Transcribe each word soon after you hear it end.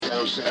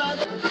This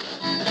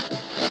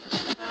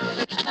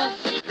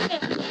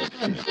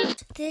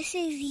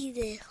is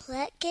the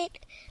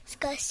Eclectic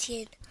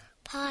Discussion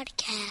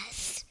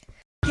Podcast.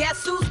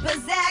 Guess who's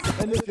back?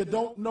 And if you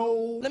don't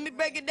know, Let me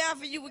break it down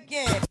for you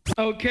again.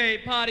 Okay,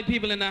 party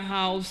people in the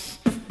house,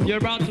 you're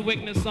about to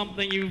witness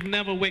something you've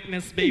never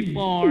witnessed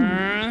before.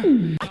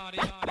 It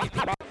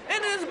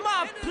is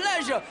my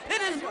pleasure,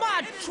 it is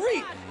my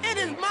treat, it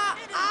is my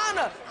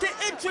honor to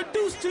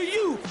introduce to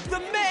you the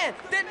man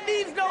that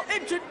needs no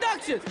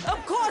introduction.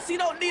 Of course he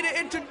don't need an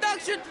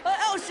introduction, or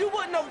else you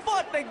wouldn't have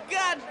bought the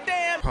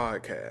goddamn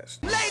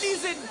podcast.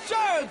 Ladies and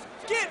germs,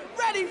 get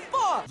ready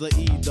for The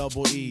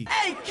E-double-E.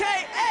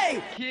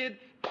 AKA Kid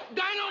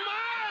Dynamite!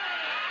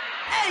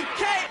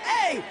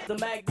 AKA The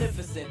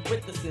magnificent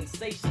with the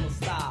sensational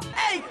style.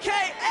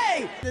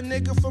 AKA The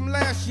nigga from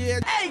last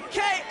year.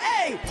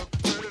 AKA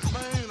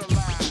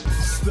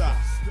Stop,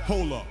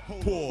 hold up,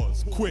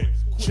 pause, quick,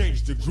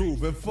 change the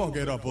groove and fuck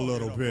it up a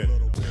little bit.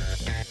 Who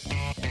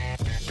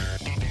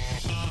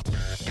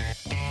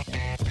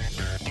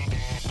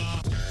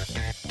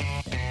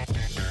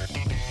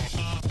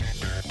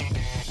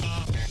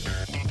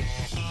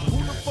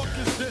the fuck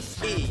is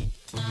this? E.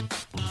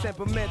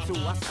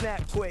 Temperamental, I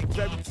snap quick,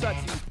 very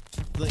touchy.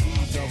 The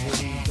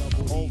E-double-E.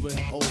 Over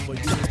and over.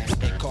 You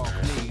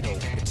Incognito,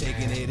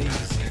 taking it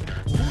easy.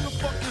 Who the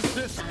fuck is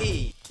this?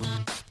 E.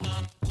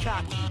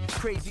 Cocky,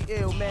 crazy,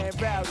 ill man,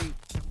 rowdy.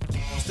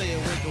 stay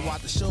awake and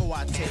watch the show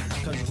I take.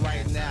 Cause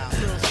right now,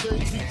 Girl, stay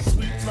deep,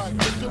 sleep like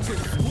nigga.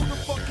 Who the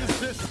fuck is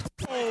this?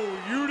 Oh,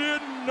 you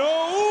didn't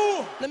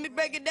know? Let me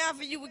break it down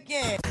for you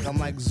again. I'm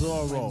like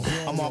Zorro.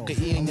 I'm all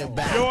E in your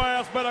back. Your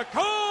ass better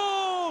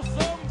call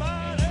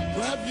somebody.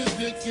 Grab your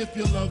dick if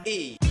you love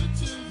E.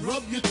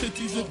 Rub your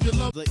titties if you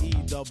love The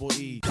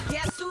E-double-E.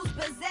 Guess who's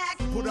back?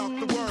 Put out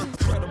the word.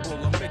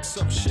 Incredible, I mix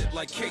up shit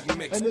like cake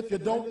mix. And if you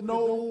don't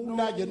know,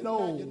 now you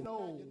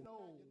know.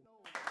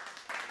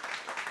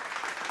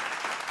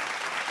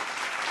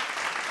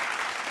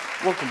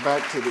 Welcome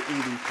back to the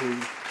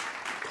EDP,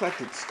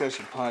 Eclectic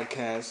Discussion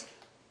Podcast.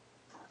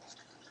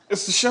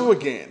 It's the show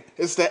again.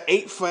 It's the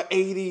 8 for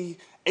 80,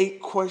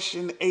 8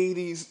 question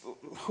 80s.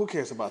 Who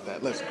cares about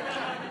that? Listen,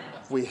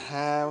 we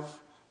have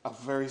a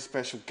very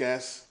special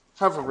guest.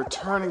 Have a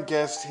returning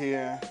guest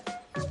here.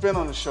 He's been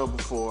on the show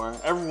before.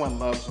 Everyone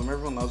loves him.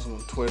 Everyone loves him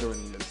on Twitter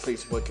and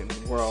Facebook, and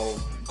where all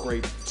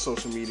great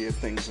social media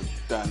things are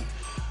done.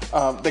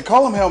 They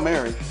call him Hail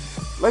Mary.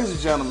 Ladies and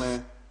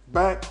gentlemen,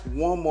 back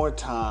one more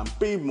time.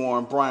 B.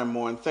 Morin, Brian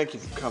Morin, thank you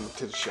for coming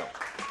to the show.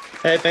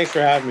 Hey, thanks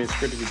for having me. It's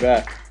good to be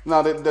back.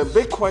 Now, the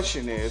big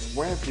question is,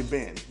 where have you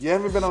been? You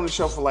haven't been on the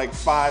show for like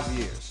 5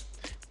 years.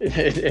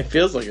 It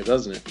feels like it,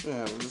 doesn't it?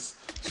 Yeah, it's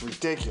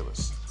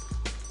ridiculous.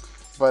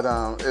 But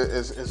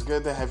it's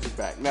good to have you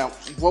back. Now,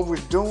 what we're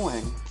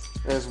doing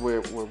is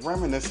we're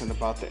reminiscing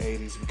about the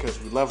 80s because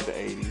we love the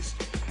 80s.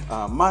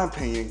 My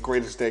opinion,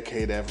 greatest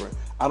decade ever.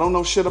 I don't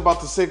know shit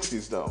about the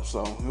 60s, though,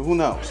 so who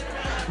knows?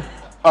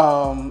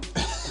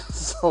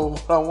 So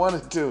what I want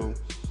to do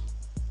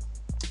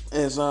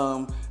is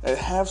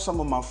have some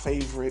of my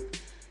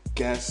favorite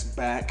guests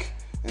back,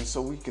 and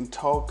so we can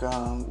talk.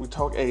 We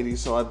talk 80s.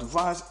 So I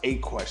devised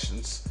 8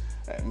 questions.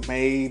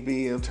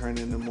 Maybe it'll turn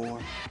into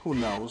more. Who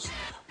knows?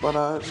 But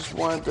I just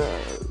wanted to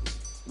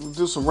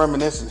do some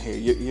reminiscing here.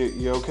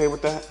 You okay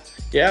with that?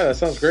 Yeah, that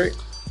sounds great.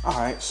 All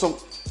right. So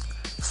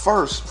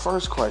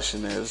first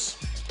question is: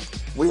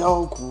 we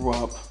all grew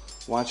up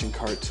watching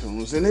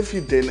cartoons, and if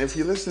you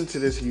listen to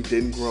this and you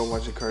didn't grow up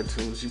watching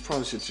cartoons, you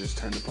probably should just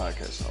turn the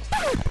podcast off.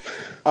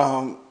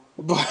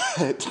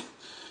 But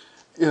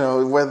you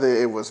know, whether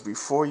it was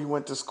before you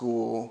went to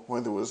school,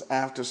 whether it was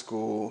after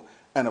school,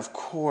 and of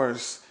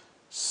course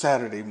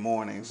Saturday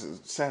morning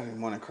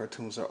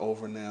cartoons are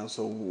over now,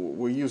 so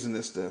we're using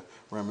this to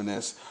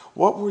reminisce.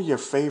 What were your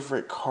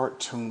favorite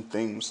cartoon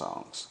theme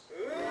songs?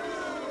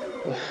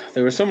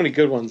 There were so many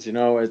good ones. You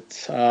know,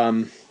 it's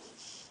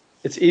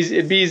easy.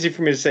 It'd be easy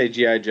for me to say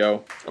G.I.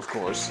 Joe. Of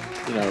course.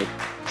 You know,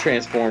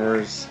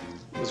 Transformers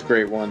was a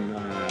great one.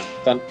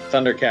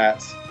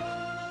 Thundercats.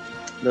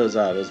 Those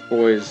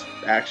boys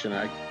action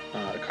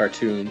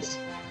cartoons.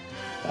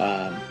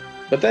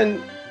 But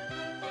then,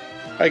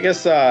 I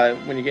guess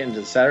when you get into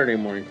the Saturday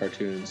morning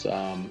cartoons,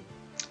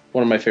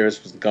 one of my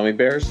favorites was the Gummy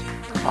Bears.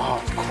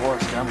 Oh, of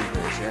course, Gummy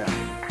Bears, yeah.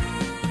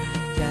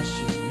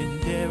 Dashing and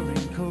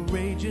daring,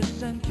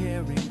 courageous and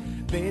caring,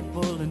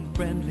 faithful and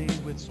friendly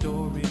with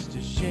stories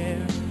to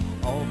share.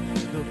 All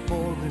through the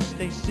forest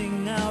they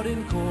sing out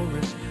in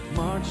chorus,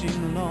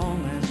 marching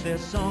along as their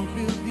song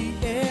fills the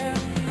air.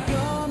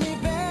 Gummy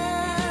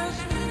bears,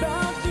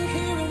 bouncing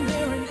here and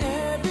there and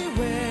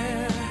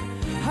everywhere.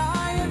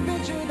 High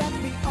adventure that's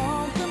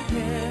beyond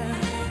compare.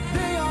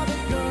 They are the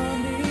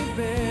Gummy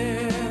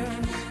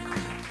Bears.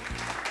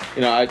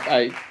 You know,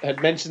 I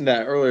had mentioned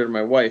that earlier to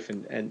my wife,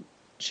 and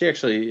she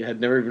actually had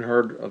never even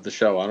heard of the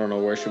show. I don't know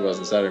where she was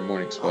on Saturday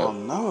mornings. But oh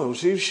no,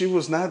 she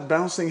was not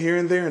bouncing here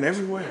and there and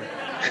everywhere.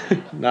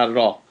 Not at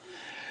all.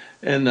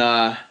 And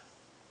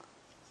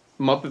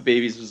Muppet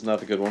Babies was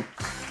another good one.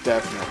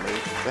 Definitely.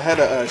 It had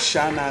a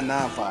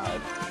Sha-Na-Na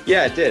vibe.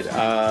 Yeah, it did.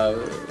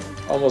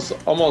 almost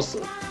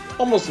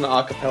an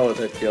a cappella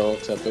type feel,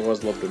 except there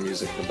was a little bit of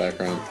music in the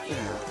background.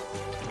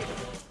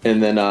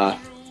 And then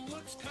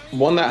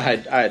one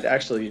that I had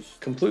actually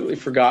completely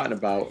forgotten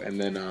about, and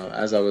then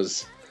as I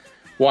was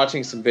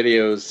watching some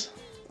videos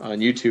on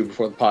YouTube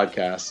before the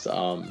podcast,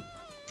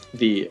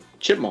 the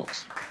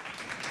Chipmunks.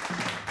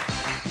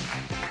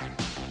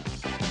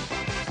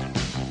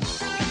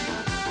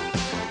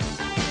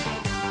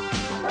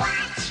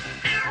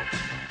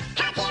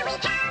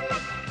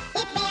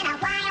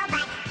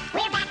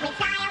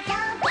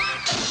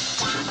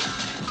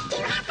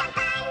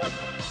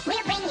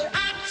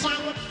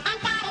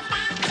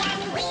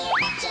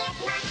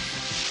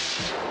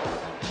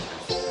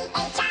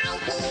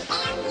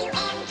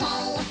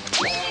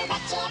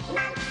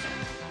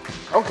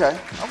 Okay,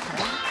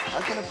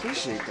 I can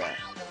appreciate that.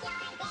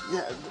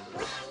 Yeah,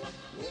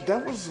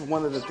 that was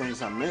one of the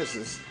things I missed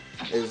is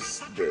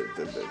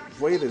the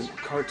way the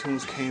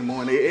cartoons came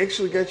on. They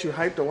actually got you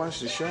hyped to watch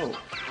the show.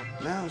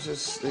 Now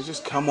they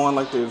just come on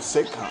like they're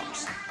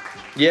sitcoms.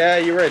 Yeah,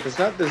 you're right.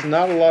 There's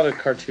not a lot of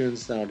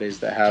cartoons nowadays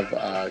that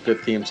have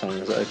good theme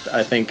songs.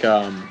 I think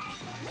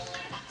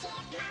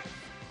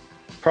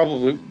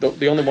probably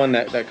the only one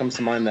that comes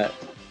to mind that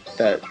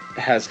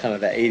has kind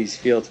of that 80s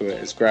feel to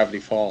it is Gravity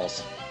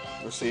Falls.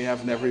 Well, see,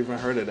 I've never even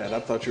heard of that.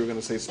 I thought you were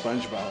going to say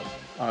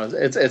SpongeBob.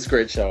 It's a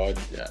great show.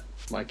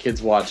 My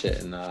kids watch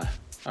it, and I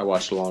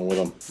watch along with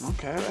them.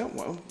 Okay,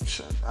 well,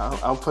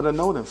 I'll put a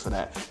note in for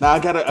that. Now I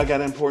got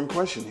an important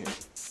question here.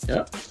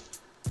 Yeah.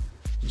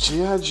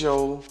 G.I.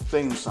 Joe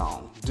theme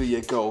song. Do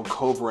you go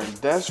Cobra and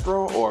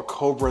Destro or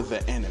Cobra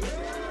the Enemy?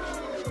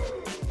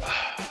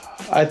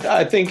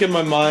 I think in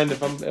my mind,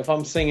 if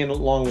I'm singing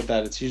along with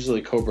that, it's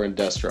usually Cobra and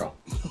Destro.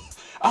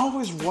 I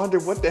always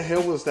wondered what the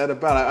hell was that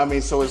about. I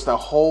mean, so it's the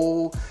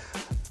whole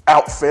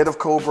outfit of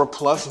Cobra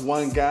plus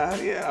one guy.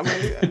 Yeah, I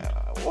mean,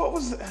 what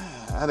was?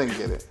 I didn't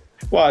get it.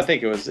 Well, I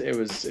think it was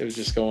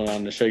just going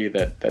on to show you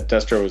that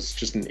Destro was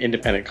just an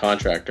independent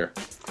contractor.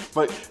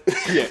 But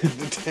yeah,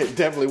 it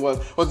definitely was.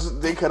 Well,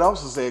 they could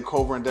also say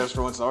Cobra and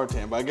Destro and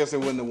Zartan, but I guess they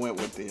wouldn't have went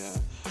with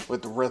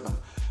the rhythm.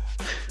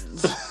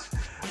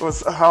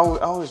 I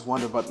always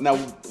wonder about. Now,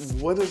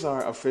 what is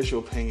our official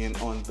opinion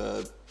on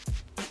the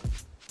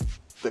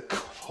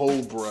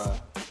Cobra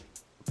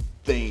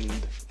themed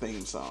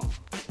theme song?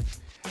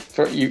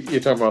 You're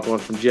talking about the one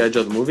from G.I.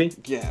 Joe the movie?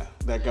 Yeah,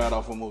 that god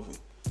awful movie.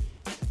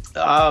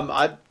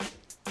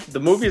 The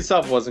movie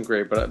itself wasn't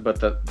great, but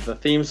the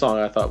theme song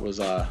I thought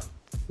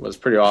was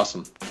pretty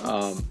awesome.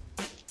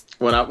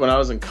 When I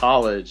was in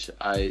college,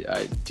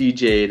 I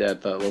DJ'd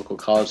at the local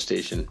college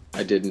station.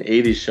 I did an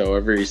 80s show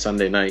every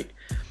Sunday night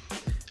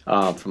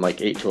from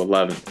like 8 to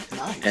 11.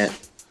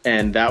 Nice.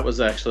 And that was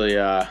actually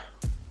the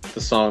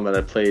song that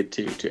I played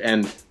to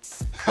end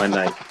my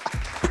night.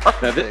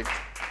 Now,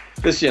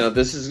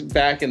 this is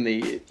back in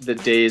the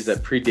days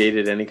that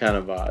predated any kind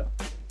of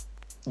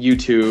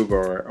YouTube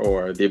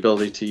or the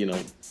ability to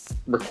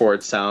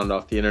record sound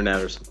off the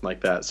internet or something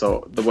like that.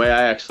 So the way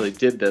I actually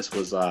did this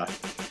was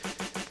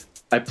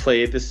I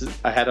played this.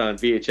 I had it on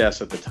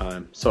VHS at the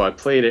time, so I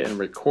played it and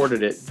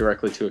recorded it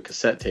directly to a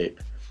cassette tape,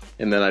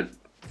 and then I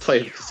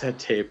played the cassette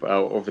tape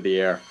over the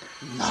air.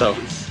 Nice. So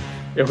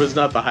it was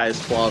not the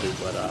highest quality,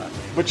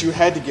 but you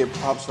had to get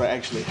props for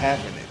actually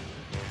having it.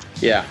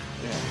 Yeah,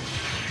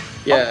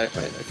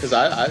 because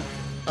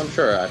I'm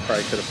sure I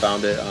probably could have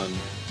found it on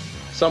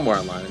somewhere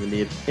online. I mean,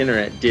 the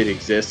internet did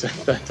exist at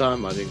that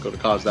time. I didn't go to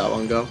college that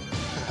long ago,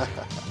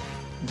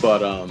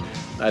 but I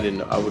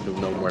wouldn't have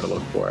known where to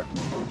look for it.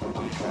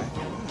 Okay.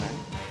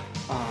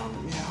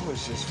 I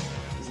was just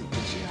the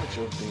G.I.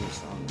 Joe theme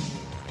song.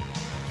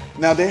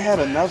 Now they had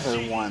another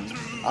one.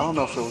 I don't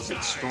know if it was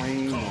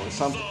Extreme or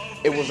something.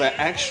 It was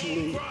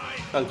actually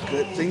a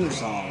good theme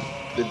song.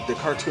 The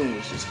cartoon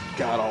was just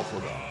god awful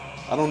though.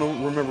 I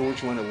don't remember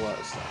which one it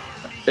was.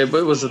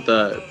 Was it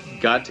the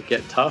Got to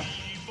Get Tough?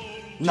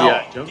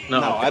 No,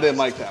 no, I didn't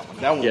like that one.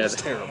 That one was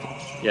terrible.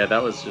 Yeah,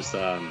 that was just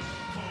that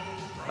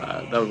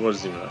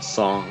wasn't even a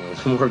song. It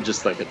was more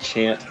just like a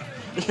chant.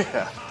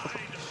 Yeah,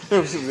 it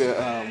was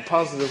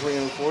positive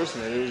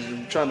reinforcement. It was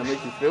trying to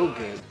make you feel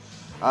good.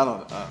 I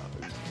don't know.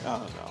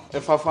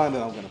 If I find it,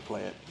 I'm gonna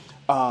play it.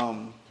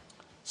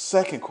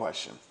 Second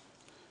question: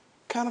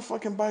 what kind of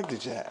fucking bike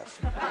did you have?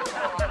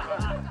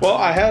 Well,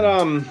 I had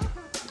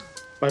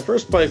my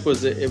first bike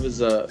was a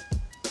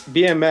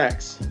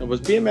BMX. And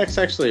was BMX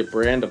actually a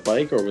brand of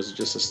bike, or was it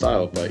just a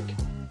style of bike?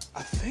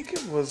 I think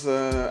it was.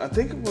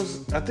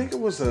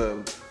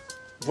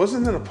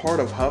 Wasn't it a part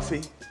of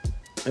Huffy?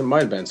 It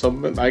might have been.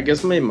 So I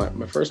guess maybe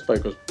my first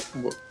bike was,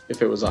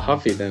 if it was a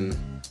Huffy, then,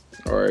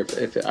 or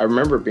if I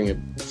remember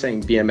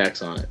saying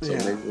BMX on it. So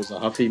maybe it was a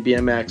Huffy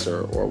BMX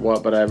or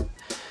what. But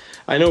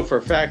I know for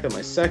a fact that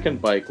my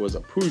second bike was a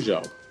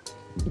Peugeot.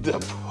 The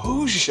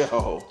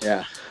Peugeot.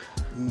 Yeah.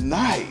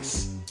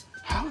 Nice.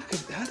 How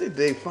did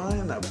they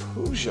find a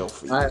Peugeot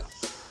for you?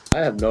 I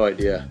have no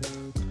idea.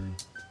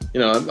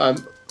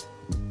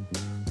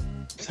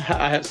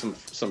 I have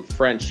some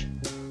French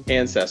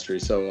ancestry,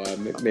 so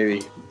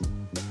maybe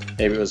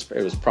maybe it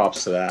was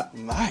props to that.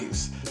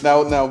 Nice.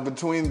 Now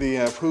between the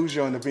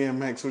Peugeot and the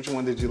BMX, which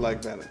one did you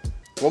like better?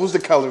 What was the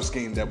color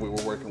scheme that we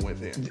were working with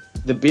here?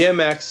 The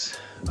BMX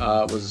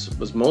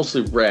was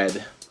mostly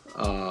red.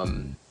 I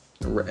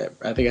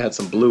think it had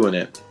some blue in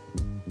it,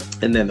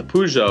 and then the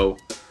Peugeot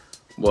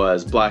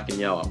was black and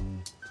yellow.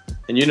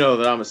 And you know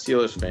that I'm a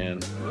Steelers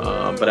fan,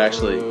 but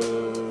actually,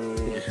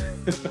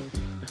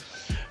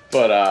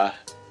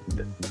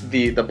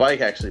 the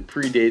bike actually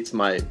predates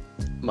my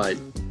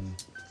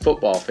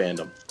football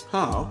fandom.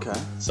 Oh, okay.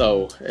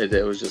 So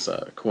it was just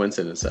a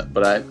coincidence.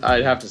 But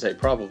I'd have to say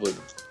probably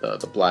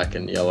the black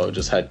and yellow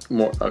just had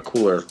a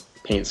cooler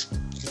paint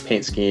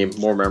scheme,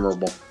 more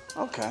memorable.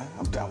 Okay,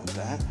 I'm down with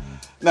that.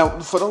 Now,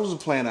 for those who are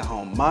playing at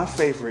home, my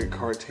favorite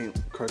cartoon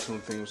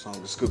theme song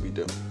is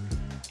Scooby-Doo.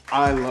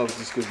 I love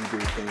the Scooby-Doo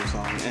theme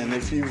song, and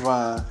if you've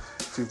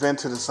been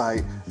to the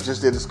site,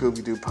 just did a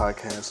Scooby-Doo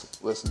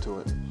podcast, listen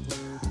to it.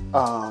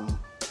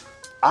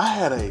 I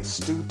had a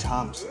Stu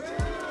Thompson.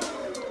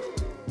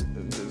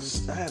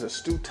 I had a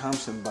Stu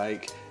Thompson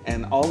bike,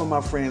 and all of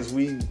my friends,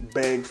 we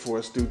begged for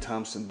a Stu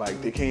Thompson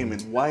bike. They came in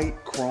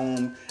white,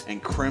 chrome,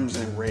 and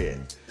crimson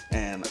red.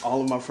 And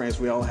all of my friends,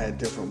 we all had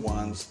different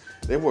ones.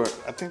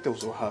 I think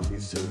those were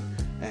Huffies too.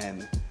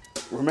 And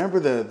remember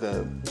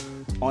the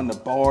on the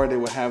bar, they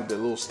would have the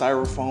little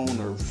styrofoam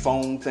or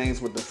foam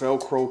things with the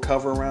Velcro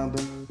cover around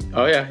them.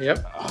 Oh yeah,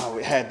 yep. Oh,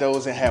 we had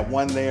those. It had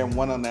one there and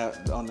one on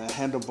the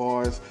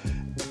handlebars,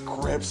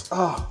 grips.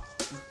 Oh,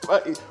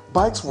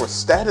 bikes were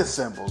status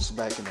symbols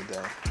back in the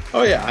day.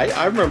 Oh yeah,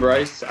 I remember. I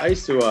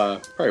used to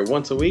probably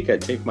once a week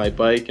I'd take my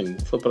bike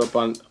and flip it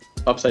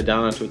upside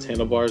down onto its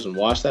handlebars and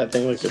wash that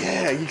thing like.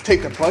 Yeah, you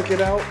take the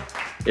bucket out.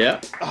 Yeah.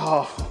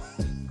 Oh.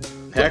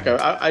 Heck,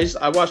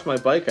 I wash my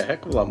bike a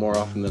heck of a lot more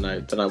often than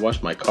I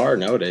wash my car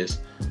nowadays.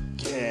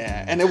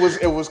 Yeah, and it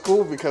was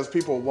cool because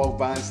people would walk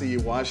by and see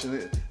you washing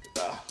it.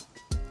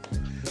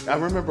 I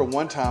remember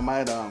one time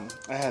I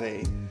had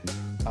a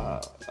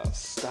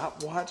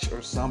stopwatch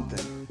or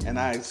something, and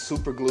I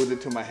super glued it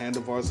to my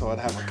handlebars so I'd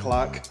have a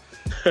clock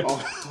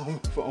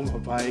on my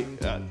bike.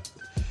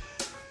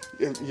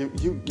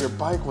 Your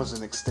bike was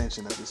an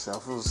extension of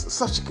yourself. It was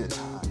such a good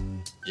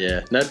time.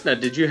 Yeah. Now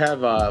did you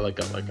have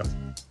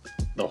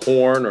the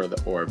horn or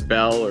a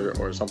bell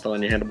or something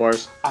on your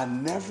handlebars? I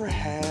never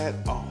had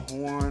a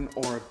horn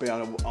or a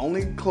bell. The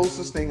only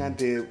closest thing I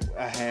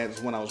had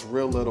was when I was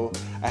real little.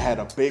 I had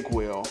a big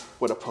wheel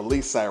with a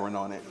police siren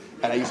on it,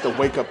 and I used to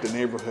wake up the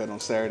neighborhood on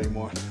Saturday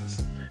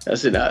mornings.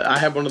 That's it. I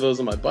had one of those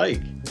on my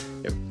bike.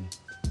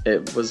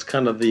 It was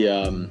kind of the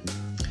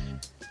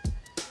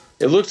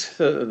it looked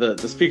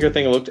the speaker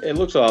thing. It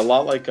looked a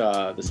lot like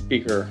the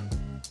speaker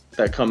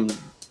that comes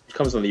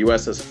on the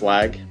USS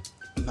Flag.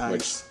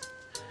 Nice.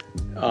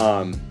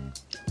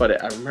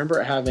 But I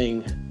remember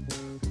having,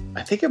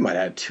 I think it might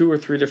have 2 or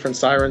 3 different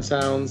siren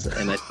sounds,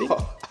 and I think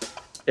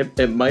I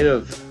might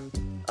have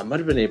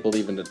been able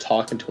even to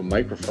talk into a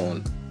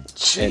microphone.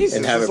 Jesus,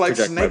 and have it's it like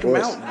project Snake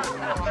my voice.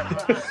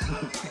 Mountain.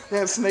 He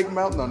had Snake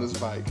Mountain on his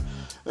bike.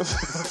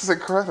 That's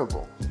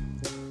incredible.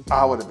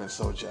 I would have been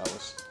so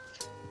jealous.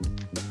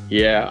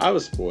 Yeah, I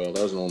was spoiled.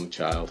 I was an only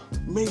child.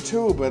 Me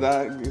too, but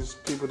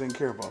people didn't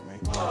care about me.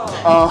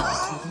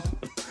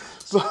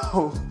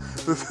 So,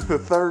 the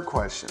third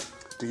question.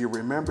 Do you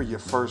remember your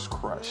first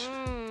crush?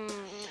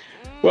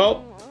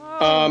 Well,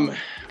 I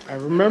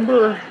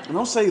remember...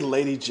 Don't say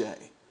Lady J.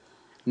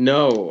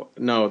 No.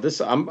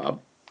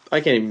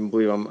 I can't even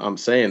believe I'm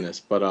saying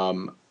this, but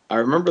I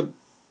remember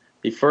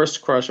the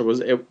first crush.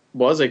 It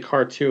was a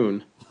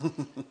cartoon.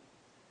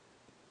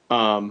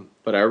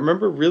 But I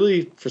remember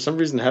really, for some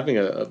reason, having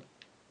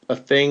a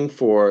thing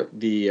for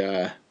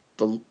the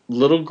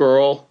little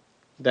girl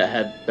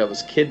that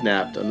was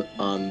kidnapped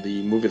on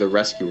the movie The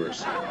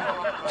Rescuers.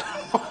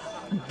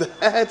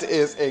 That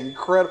is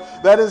incredible.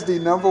 That is the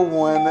number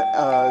one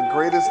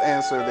greatest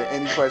answer to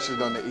any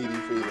question on the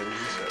EDP.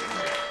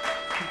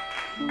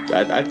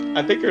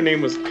 I think her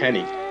name was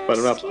Penny, but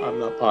I'm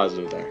not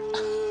positive there.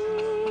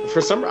 For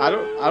some, I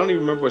don't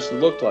even remember what she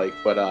looked like,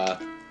 but I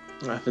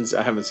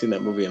haven't seen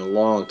that movie in a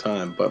long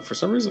time. But for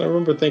some reason, I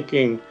remember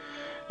thinking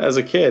as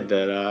a kid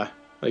that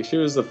she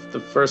was the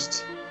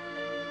first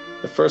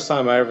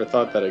time I ever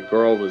thought that a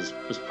girl was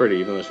pretty,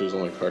 even though she was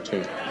only a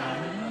cartoon.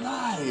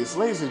 Nice,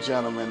 ladies and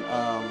gentlemen,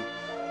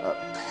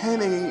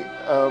 Penny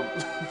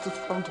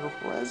from The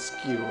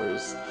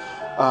Rescuers,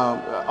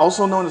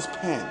 also known as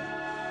Pen.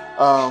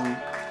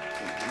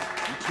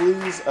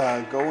 Please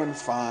go and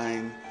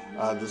find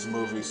this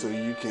movie so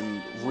you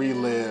can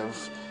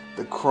relive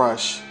the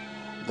crush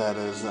that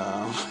is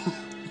that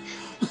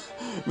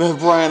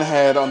Brian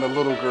had on the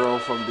little girl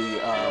from the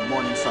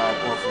Morningside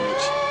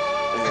Orphanage.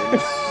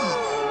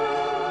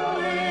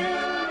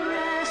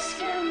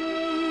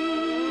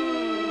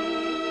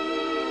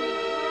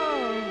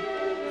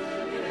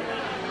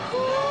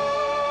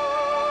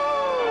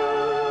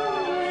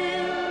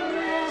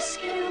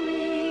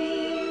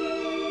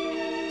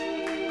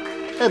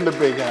 And and the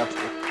Big Apple.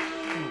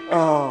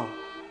 Oh,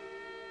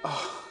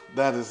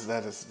 that is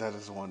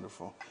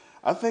wonderful.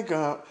 I think,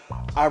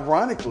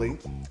 ironically,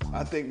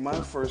 I think my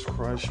first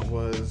crush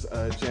was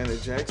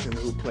Janet Jackson,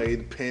 who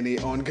played Penny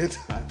on Good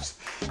Times.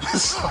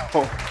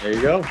 So there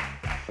you go.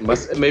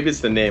 Maybe it's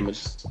the name.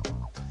 It's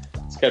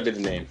gotta be the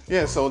name.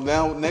 Yeah. So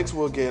now next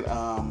we'll get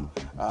Howard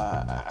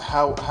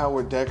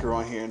Decker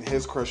on here, and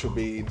his crush will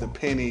be the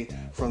Penny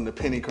from the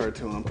Penny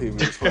cartoon on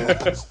PBS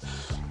Playhouse.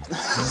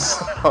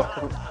 So,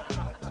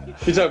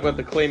 you talk about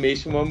the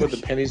claymation one with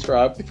the pennies for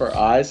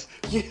eyes?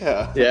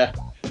 Yeah. Yeah.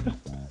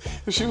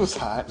 She was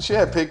hot. She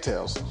had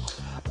pigtails.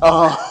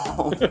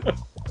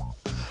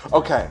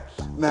 Okay.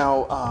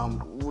 Now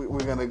we're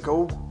gonna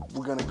go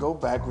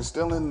back. We're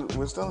still in the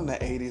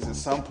 80s. At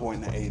some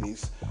point in the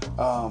 80s.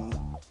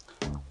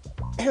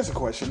 Here's a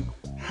question: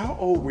 how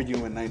old were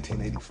you in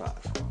 1985?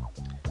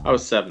 I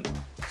was 7.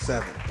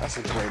 7. That's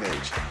a great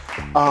age.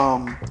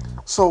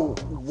 So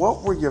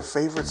what were your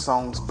favorite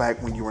songs back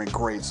when you were in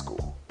grade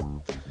school?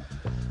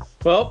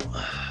 Well,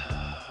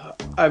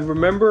 I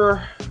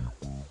remember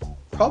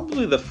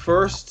probably the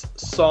first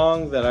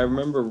song that I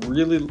remember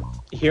really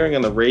hearing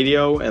on the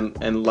radio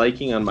and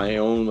liking on my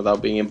own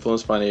without being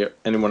influenced by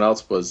anyone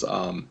else was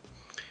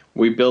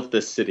We Built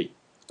This City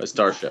by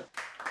Starship.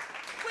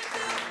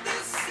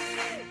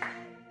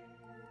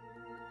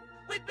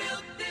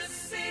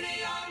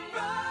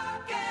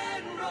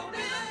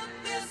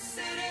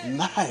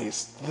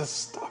 Nice, the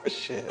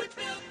Starship.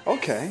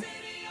 Okay.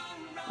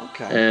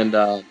 And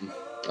I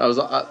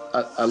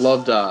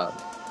loved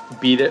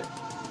Beat It.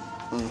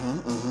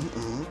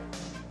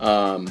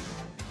 Trying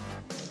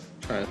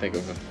to think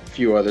of a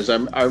few others.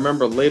 I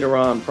remember later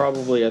on,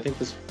 probably I think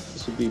this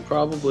would be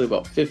probably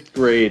about 5th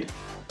grade.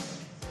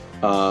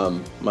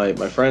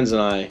 My friends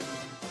and I,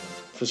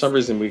 for some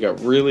reason, we got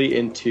really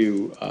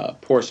into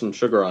Pour Some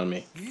Sugar on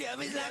Me.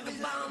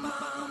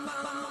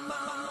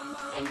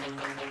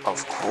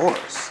 Of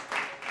course.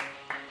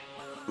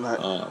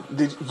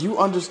 Did you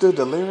understood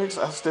the lyrics?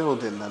 I still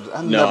didn't.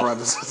 I never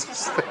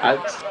understood.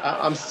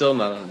 I'm still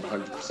not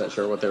 100%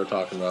 sure what they were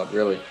talking about.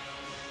 Really,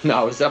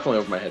 no, it was definitely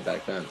over my head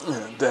back then.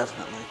 Yeah,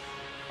 definitely.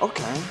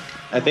 Okay.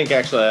 I think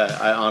actually,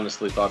 I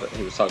honestly thought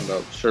he was talking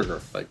about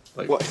sugar, like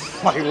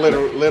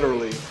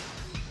literally.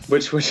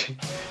 Which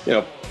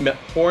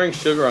pouring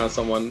sugar on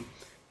someone.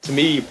 To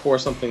me, you pour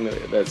something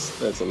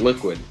that's a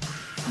liquid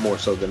more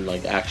so than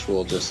like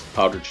actual just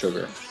powdered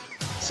sugar.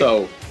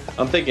 So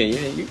I'm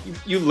thinking,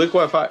 you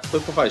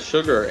liquefy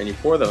sugar and you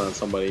pour that on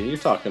somebody, and you're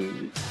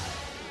talking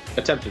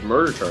attempted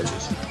murder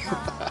charges.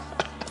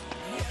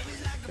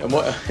 and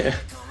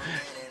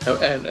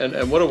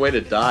what a way to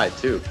die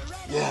too.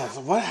 Yeah.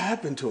 So what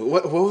happened to it?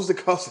 What was the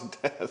cause of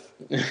death?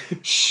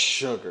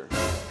 Sugar.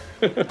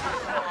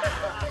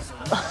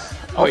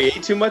 Oh, he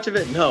ate too much of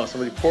it? No,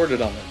 somebody poured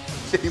it on him.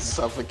 He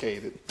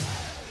suffocated.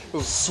 It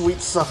was sweet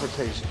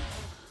suffocation.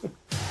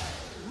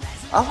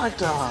 I liked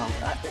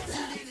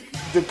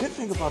the good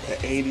thing about the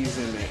 80s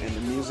and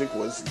the music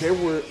was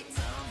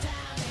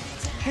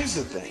here's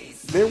the thing,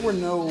 there were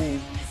no,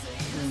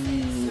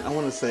 I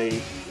want to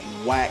say,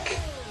 whack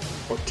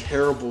or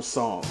terrible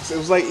songs. It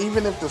was like,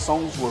 even if the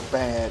songs were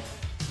bad,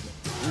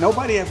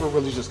 nobody ever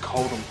really just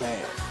called them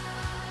bad.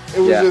 It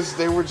was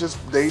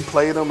they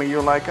played them and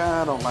you're like,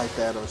 I don't like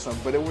that or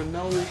something, but there were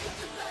no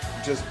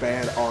just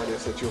bad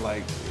artists that you're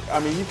like,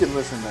 I mean, you can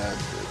listen to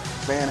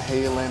Van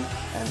Halen,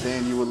 and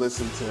then you would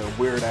listen to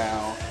Weird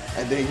Al,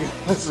 and then you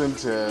would listen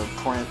to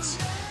Prince,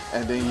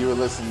 and then you would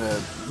listen to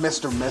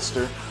Mr.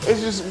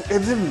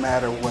 It didn't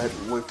matter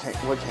what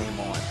came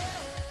on.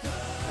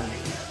 And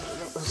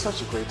it was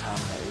such a great time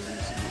in the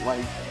 80s.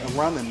 Like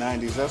around the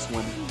 90s, that's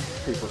when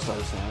people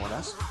started saying, well,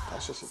 that's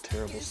just a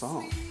terrible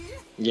song.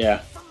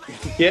 Yeah,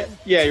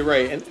 you're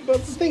right. But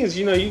the thing is,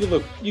 you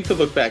could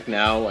look back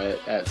now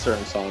at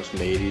certain songs from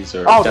the 80s.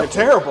 They're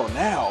terrible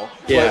now.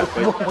 Yeah,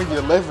 but when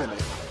you're living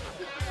it.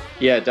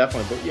 Yeah,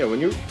 definitely. But yeah,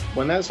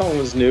 when that song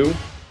was new,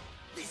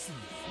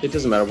 it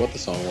doesn't matter what the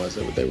song was.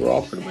 They were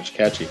all pretty much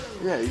catchy.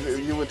 Yeah,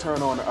 you would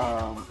turn on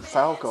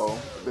Falco,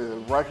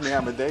 the Rock Me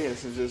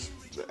Amadeus, and just,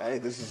 hey,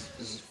 this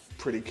is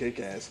pretty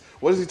kick-ass.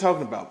 What is he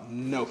talking about?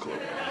 No clue.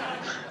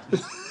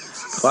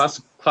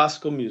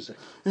 Classical music.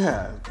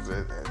 Yeah,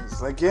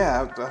 it's like,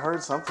 yeah, I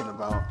heard something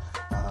about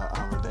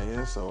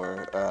Amadeus,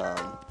 or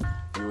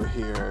you would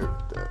hear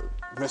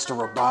Mr.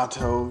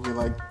 Roboto. You're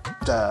like,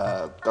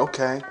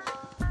 okay,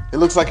 it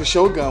looks like a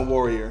Shogun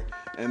warrior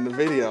in the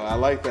video. I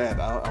like that.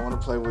 I want to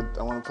play with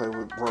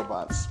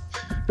robots.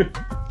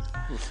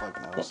 Who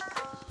fucking knows?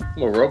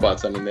 Well,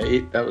 robots. I mean, the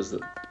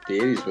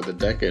 80s were the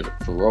decade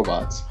for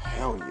robots.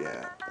 Hell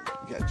yeah!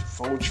 You got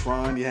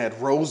Voltron. You had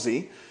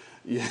Rosie.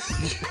 Yeah.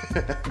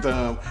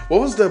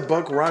 What was the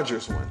Buck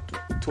Rogers one?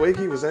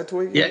 Twiggy? Was that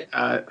Twiggy? Yeah,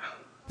 I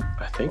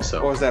think so.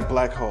 Or was that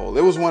Black Hole?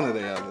 It was one or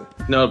the other.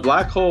 No,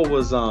 Black Hole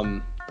was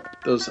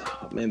those.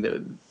 Man,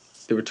 there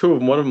were two of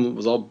them. One of them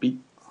was all beat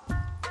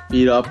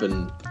up,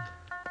 and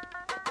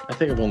I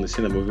think I've only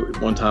seen the movie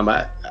one time.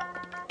 I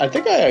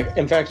think I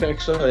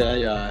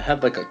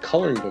had like a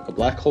coloring book, a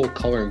Black Hole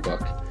coloring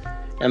book,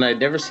 and I'd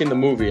never seen the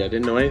movie. I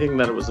didn't know anything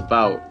that it was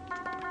about,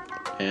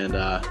 and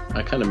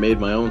I kind of made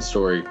my own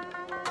story.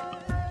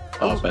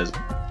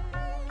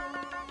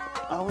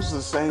 was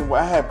the same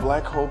way. I had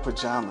black hole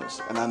pajamas,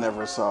 and I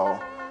never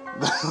saw.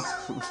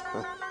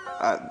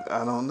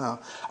 I don't know.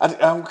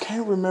 I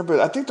can't remember.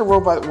 I think the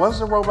robot was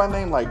the robot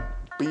named like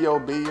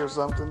B.O.B. or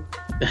something.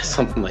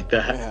 Something like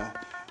that. Yeah.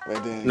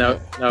 But then, no,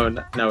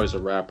 he's a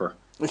rapper.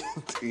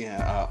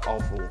 Yeah,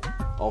 awful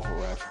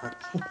rapper.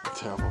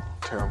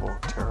 terrible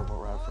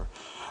rapper.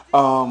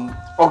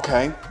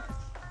 Okay.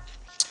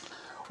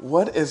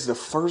 What is the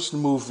first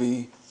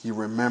movie you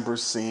remember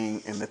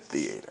seeing in the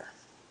theater?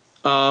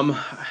 I'm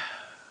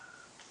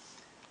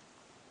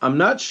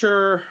not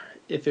sure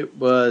if it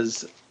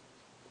was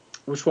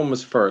which one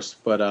was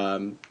first, but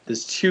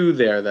there's two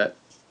there that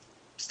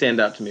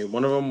stand out to me.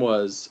 One of them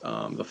was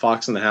The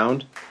Fox and the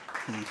Hound,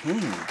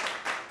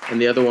 and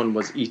the other one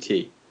was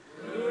E.T.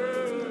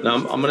 Now,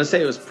 I'm going to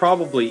say it was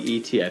probably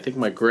E.T. I think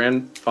my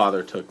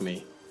grandfather took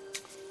me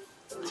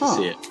to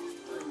see it.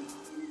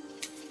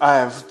 I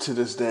have, to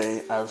this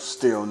day, I've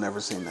still never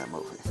seen that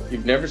movie.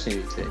 You've never seen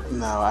E.T.?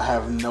 No, I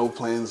have no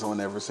plans on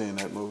ever seeing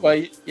that movie.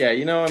 Well, yeah,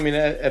 I mean,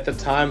 at the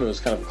time, it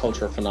was kind of a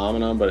cultural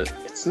phenomenon, but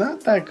it's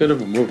not that good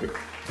of a movie.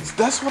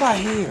 That's what I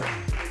hear.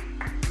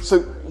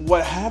 So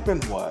what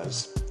happened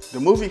was, the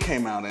movie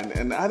came out,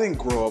 and I didn't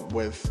grow up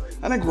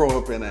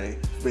in a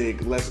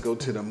big let's go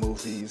to the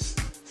movies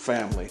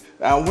family.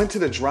 I went to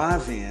the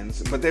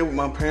drive-ins, but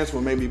my parents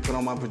would make me put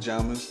on my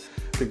pajamas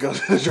to go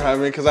to the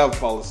drive-in because I would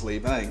fall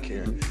asleep and I didn't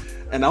care.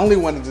 And I only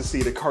wanted to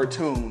see the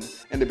cartoon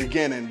in the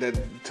beginning that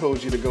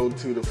told you to go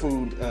to the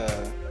food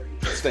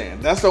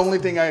stand. That's the only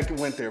thing I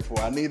went there for.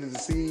 I needed to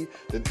see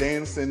the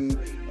dancing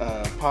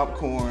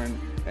popcorn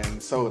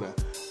and soda.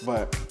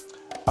 But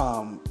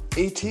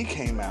E.T.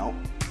 came out,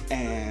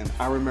 and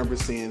I remember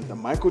seeing the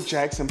Michael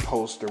Jackson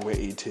poster with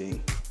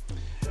E.T.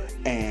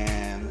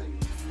 and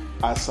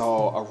I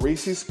saw a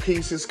Reese's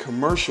Pieces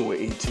commercial with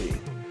E.T.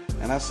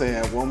 And I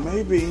said, well,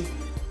 maybe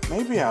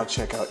I'll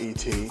check out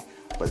E.T.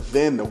 But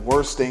then the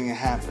worst thing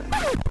happened.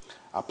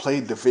 I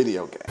played the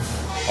video game.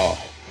 Oh.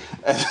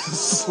 As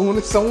soon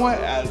as someone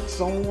had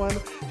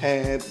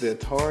the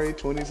Atari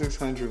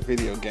 2600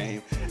 video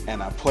game,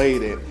 and I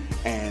played it,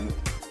 and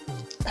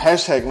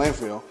hashtag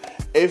landfill,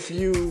 if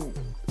you've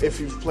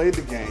played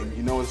the game,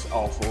 you know it's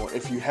awful.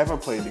 If you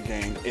haven't played the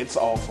game, it's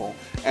awful.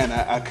 And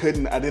I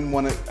didn't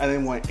want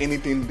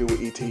anything to do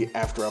with E.T.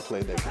 after I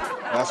played that game.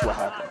 That's what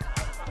happened.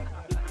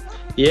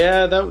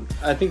 Yeah,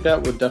 I think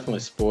that would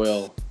definitely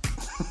spoil.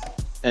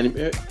 And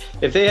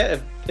if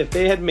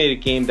they had made a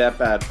game that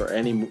bad for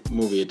any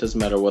movie, it doesn't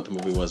matter what the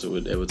movie was, it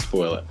would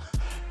spoil it.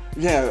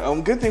 Yeah,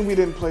 good thing we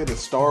didn't play the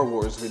Star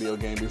Wars video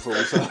game before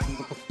we saw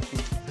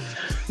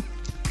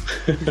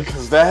it.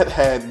 Because that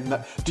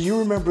had. Do you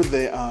remember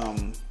the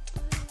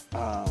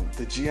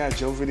G.I.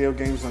 Joe video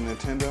games on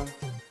Nintendo?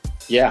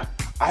 Yeah.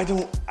 I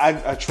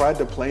tried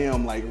to play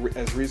them like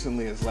as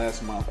recently as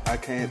last month. I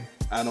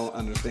don't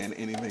understand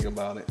anything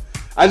about it.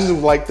 I just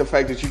like the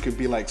fact that you could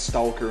be like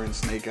Stalker and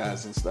Snake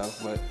Eyes and stuff.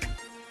 But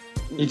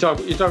you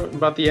talking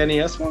about the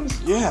NES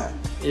ones? Yeah.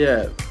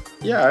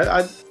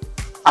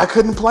 I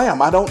couldn't play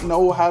them. I don't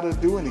know how to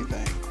do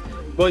anything.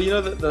 Well,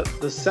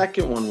 the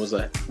second one was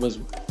a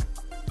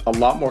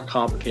lot more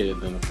complicated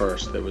than the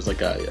first. There was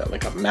like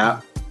a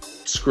map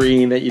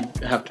screen that you'd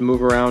have to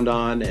move around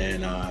on,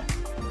 and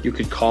you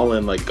could call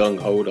in like Gung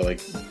Ho to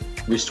like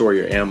restore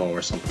your ammo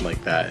or something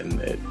like that.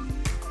 And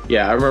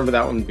I remember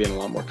that one being a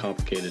lot more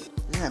complicated.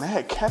 Yeah, and it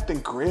had Captain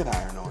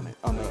Gridiron on it.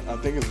 I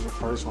think it was the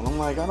first one. I'm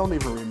like, I don't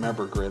even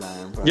remember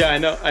Gridiron. But... Yeah, I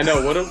know.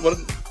 What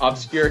an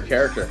obscure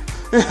character.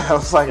 Yeah, I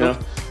was like, it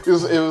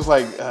was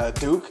like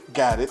Duke,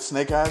 got it.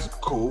 Snake Eyes,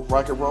 cool.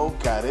 Rock and Roll,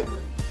 got it.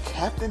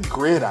 Captain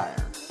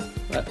Gridiron.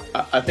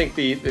 I think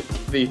the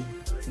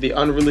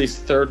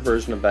unreleased third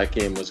version of that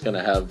game was going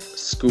to have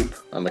Scoop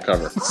on the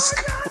cover.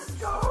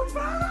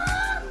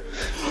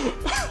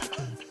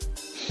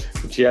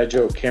 G.I.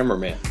 Joe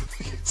cameraman.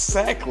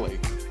 Exactly.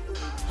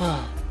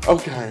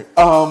 Okay.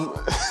 A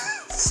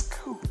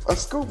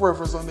Scoop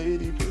reference on the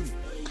EDP.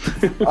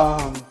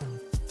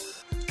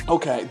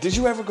 Okay. Did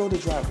you ever go to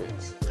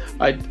drive-ins?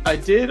 I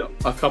did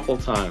a couple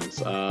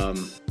times.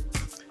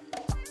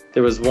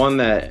 There was one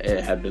that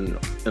it had been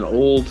an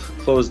old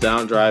closed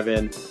down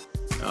drive-in,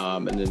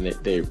 and then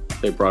they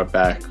brought it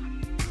back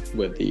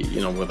with the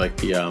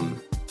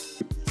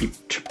you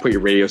put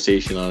your radio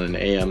station on an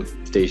AM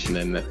station,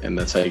 and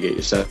that's how you get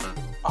your set.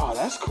 Oh,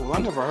 that's cool. I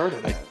never heard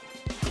of that.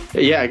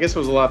 Yeah, I guess it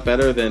was a lot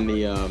better than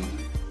the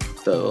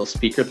little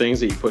speaker things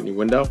that you put in your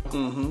window.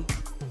 Mm-hmm.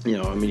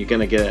 You're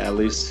gonna get it at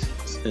least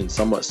in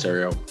somewhat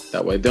stereo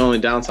that way. The only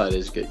downside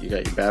is you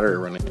got your battery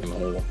running in the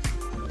hole.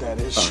 That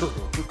is true.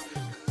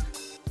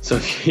 So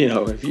if you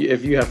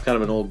have kind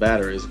of an old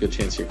battery, there's a good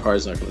chance your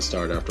car's not going to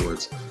start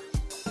afterwards.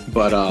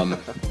 But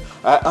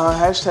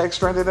hashtag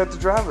stranded at the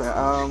drive-in.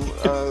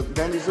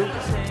 Danny Zuko.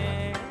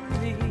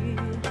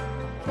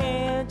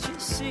 Can't you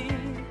see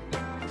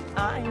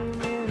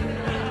I'm in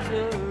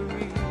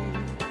misery?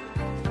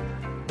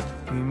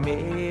 We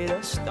made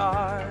a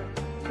start,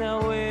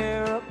 now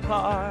we're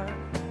apart.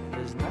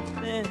 There's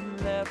nothing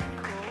left for.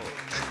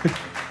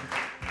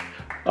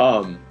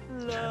 I'm trying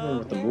to remember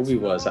what the movie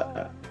was.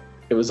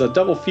 it was a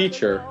double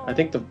feature. I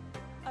think I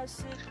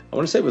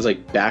want to say it was like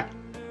what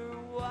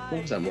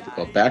was that movie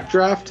called?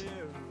 Backdraft? Is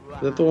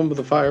that the one with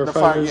the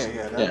firefighters?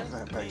 That was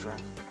that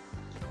Backdraft.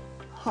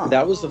 Huh.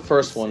 That was the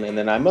first one, and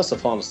then I must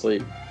have fallen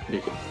asleep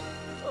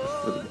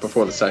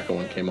before the second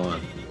one came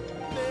on.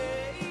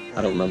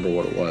 I don't remember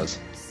what it was.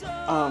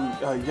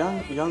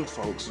 Young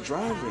folks,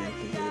 drive-in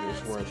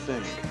theaters were a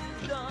thing.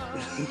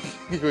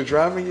 You were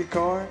driving your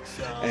car,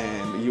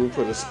 and you would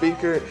put a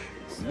speaker.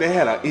 They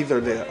had either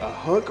a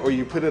hook, or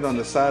you put it on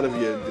the side of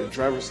the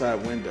driver's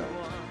side window,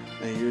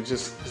 and you would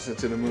just listen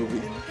to the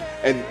movie.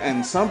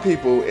 And some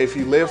people, if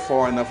you live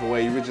far enough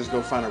away, you would just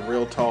go find a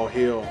real tall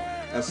hill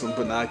and some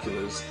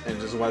binoculars and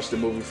just watch the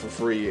movie for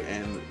free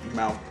and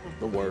mouth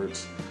the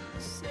words.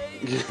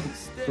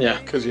 Yeah,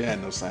 because you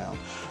had no sound.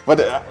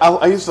 But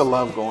I used to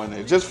love going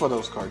there just for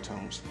those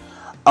cartoons.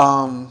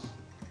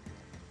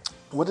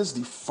 What is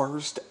the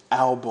first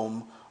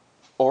album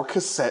or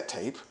cassette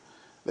tape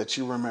that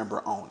you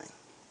remember owning?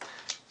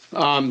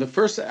 The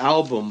first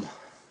album,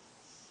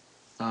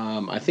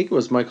 I think it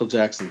was Michael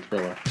Jackson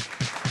Thriller.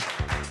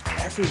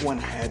 Everyone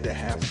had to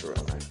have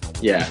Thriller.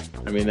 Yeah,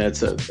 I mean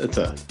that's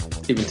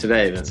even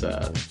today that's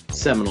a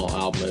seminal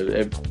album.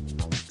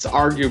 It's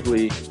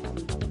arguably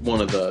one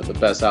of the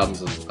best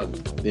albums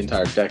of the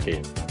entire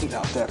decade.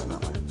 No,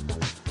 definitely.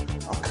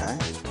 Okay,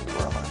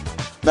 Thriller.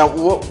 Now,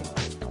 what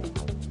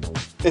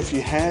if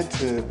you had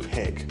to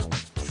pick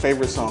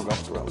favorite song of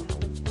Thriller?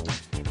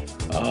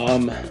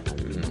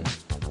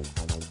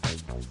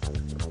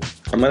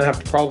 I'm gonna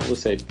have to probably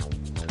say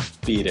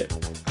 "Beat It."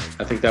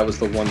 I think that was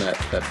the one that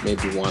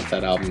made me want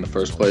that album in the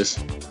first place.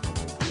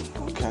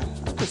 Okay,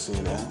 I could see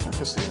that.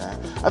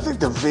 I think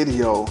the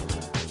video,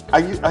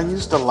 I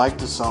used to like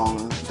the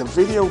song. The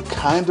video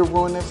kind of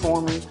ruined it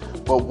for me,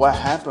 but what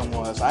happened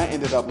was I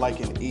ended up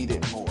liking "Eat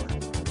It" more.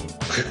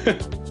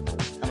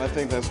 And I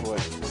think that's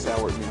what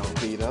soured me on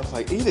 "Beat It." I was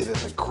like, "Eat It"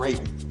 is a great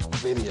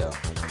video.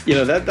 You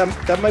know, that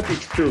might be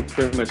true of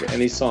pretty much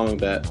any song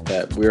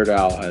that Weird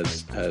Al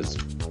has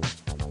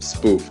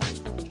spoofed.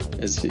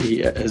 His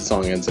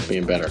song ends up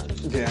being better.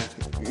 Yeah,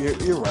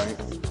 you're right.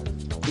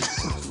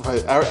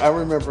 But I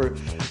remember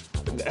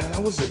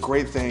that was a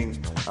great thing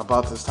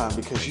about this time,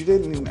 because you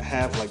didn't even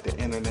have like the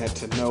internet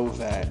to know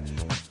that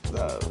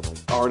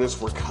artists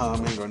were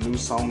coming or new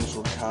songs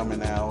were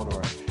coming out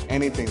or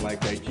anything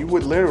like that. You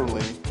would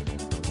literally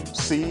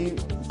see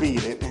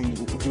Beat It, and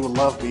you would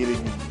love Beat It.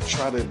 You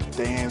try to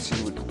dance.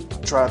 You would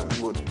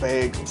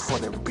beg for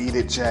the Beat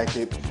It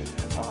jacket.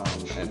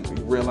 And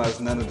you realize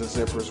none of the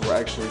zippers were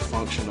actually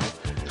functional.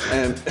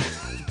 And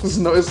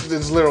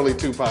it's literally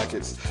 2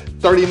 pockets.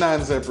 39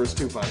 zippers,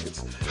 2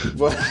 pockets.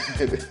 But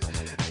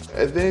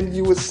and then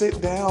you would sit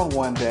down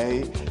one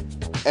day,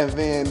 and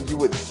then you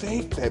would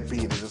think that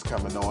Beat It is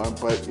coming on,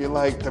 but you're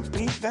like, the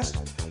beat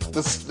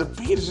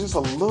is just a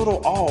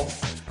little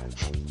off.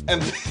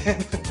 And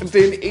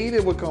then Eat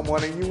It would come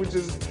on, and you would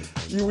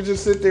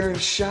just sit there in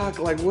shock,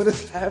 like, what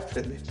is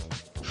happening?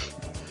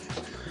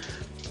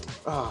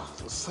 Oh,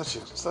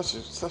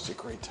 such a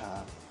great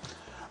time.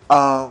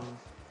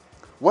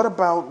 What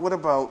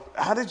about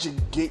how did you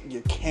get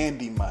your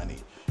candy money?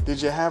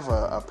 Did you have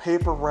a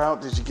paper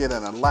route? Did you get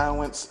an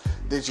allowance?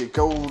 Did you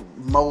go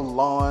mow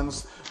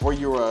lawns? Were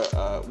you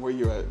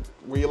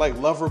like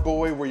lover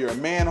boy? Were you a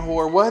man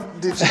whore?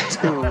 What did you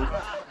do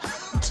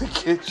to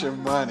get your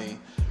money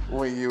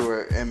when you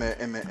were in the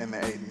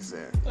 80s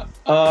there?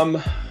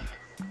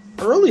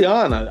 Early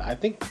on, I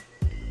think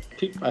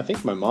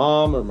my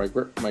mom or my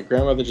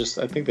grandmother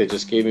they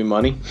just gave me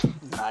money.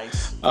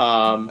 Nice.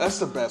 That's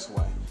the best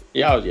way.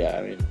 Yeah.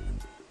 I mean,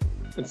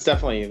 it's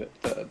definitely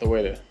the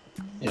way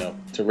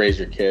to raise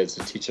your kids,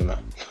 to teach them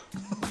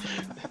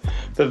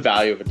the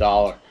value of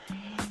 $1.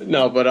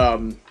 No, but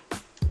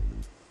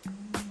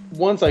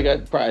once I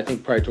got, I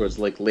think probably towards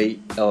like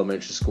late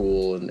elementary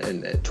school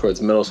and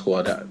towards middle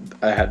school,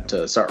 I had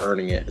to start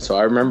earning it. So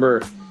I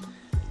remember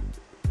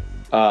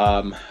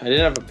I didn't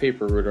have a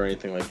paper route or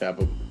anything like that,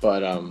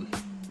 but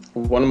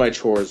one of my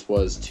chores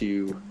was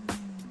to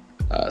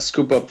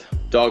scoop up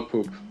dog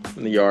poop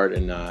in the yard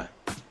and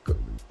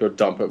go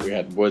dump it. We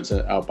had woods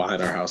out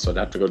behind our house, so I'd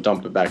have to go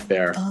dump it back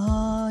there.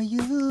 Are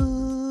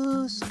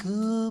you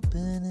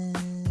scooping it?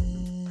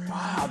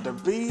 Wow, the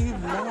B.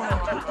 Morin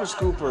Pooper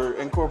Scooper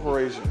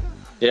Incorporation.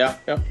 Yeah.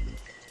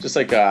 Just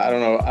like I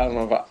don't know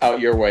if out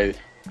your way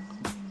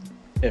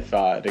if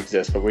it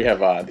exists, but we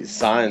have these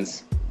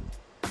signs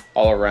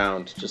all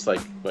around, just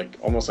like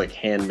almost like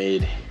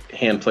handmade,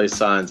 hand-placed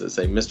signs that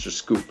say Mr.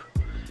 Scoop.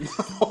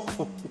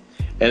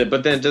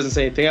 But then it doesn't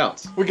say anything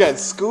else. We got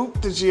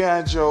Scoop, the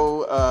G.I.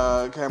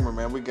 Joe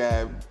cameraman. We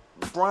got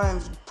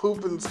Brian's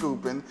pooping,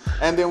 scooping,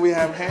 and then we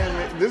have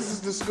handmade. This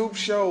is the Scoop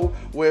Show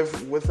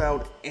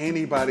without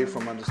anybody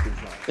from Under Scoop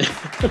Line.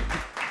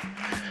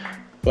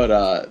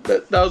 But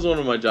that was one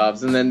of my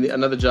jobs, and then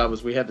another job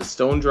was we had the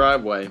stone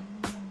driveway,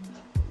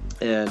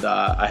 and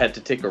I had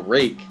to take a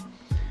rake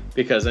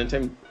because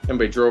anytime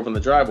anybody drove in the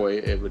driveway,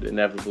 it would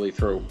inevitably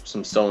throw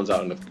some stones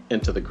out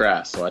into the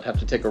grass. So I'd have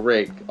to take a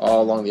rake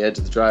all along the edge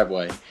of the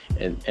driveway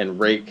and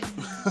rake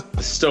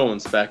the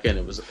stones back in.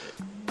 It was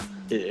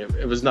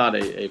it was not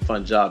a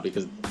fun job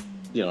because,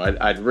 you know,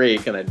 I'd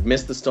rake and I'd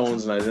miss the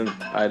stones and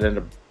I'd end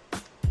up,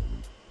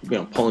 you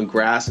know, pulling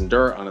grass and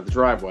dirt onto the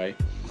driveway.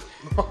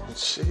 Oh,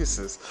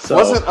 Jesus. So,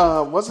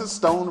 wasn't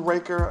Stone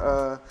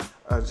Raker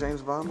a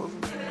James Bond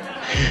movie?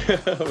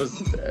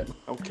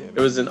 It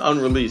was an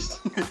unreleased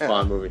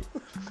Bond movie.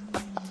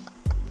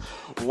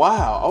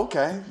 Wow.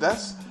 Okay.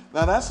 That's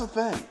the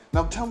thing.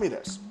 Now tell me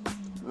this.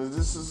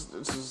 This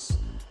is.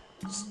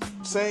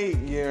 Say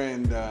you're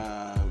in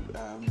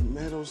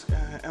middle school,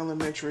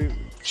 elementary.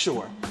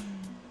 Sure.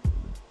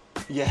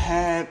 You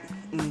had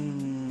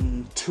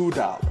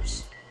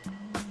 $2.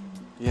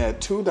 You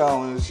had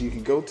 $2. You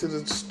can go to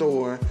the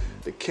store,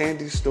 the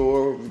candy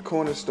store, the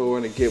corner store,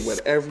 and get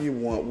whatever you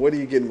want. What are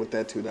you getting with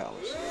that $2?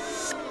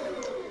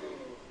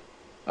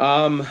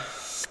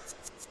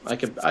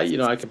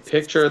 I could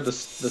picture the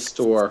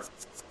store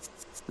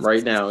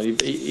right now,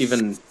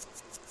 even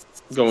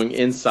going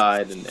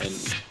inside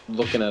and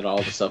looking at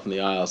all the stuff in the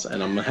aisles,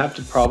 and I'm gonna have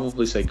to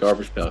probably say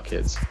Garbage Pail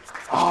Kids.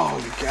 Oh,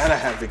 you gotta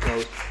have to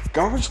go.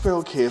 Garbage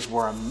Pail Kids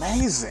were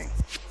amazing.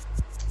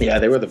 Yeah,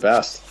 they were the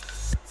best.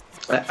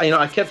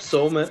 I kept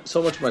so much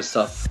of my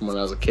stuff from when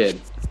I was a kid,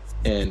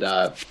 and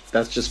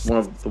that's just one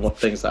of the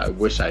things that I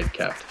wish I had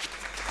kept.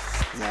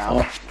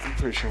 Yeah, I'm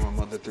pretty sure my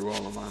mother threw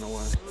all of mine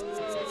away.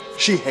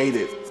 She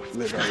hated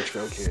the Garbage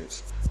Pail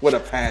Kids with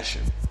a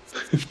passion.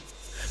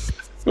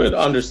 But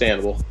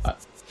understandable.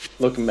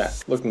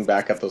 Looking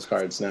back at those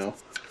cards now.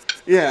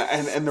 Yeah,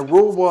 and the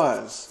rule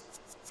was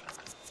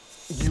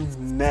you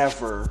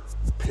never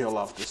peel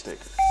off the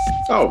sticker.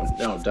 Oh,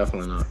 no,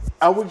 definitely not.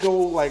 I would go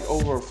like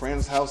over a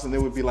friend's house and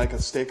there would be like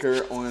a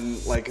sticker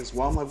on like his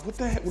wall. I'm like, what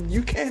the heck?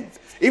 You can't,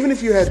 even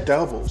if you had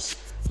doubles,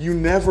 you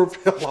never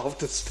peel off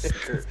the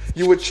sticker.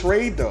 You would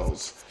trade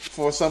those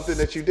for something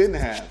that you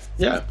didn't have.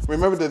 Yeah.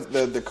 Remember the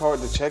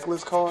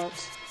checklist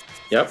cards?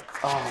 Yep.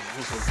 Oh,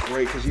 those were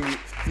great because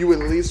you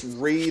would at least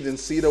read and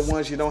see the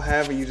ones you don't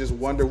have and you just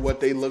wonder what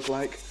they look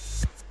like.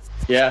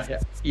 Yeah,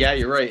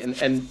 you're right.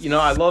 And you know,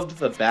 I loved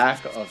the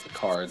back of the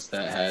cards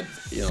that had,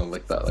 you know,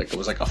 like it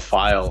was like a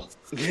file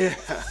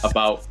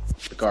about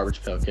the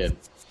Garbage Pail Kid.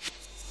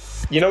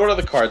 You know what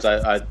other cards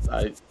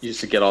I used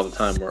to get all the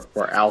time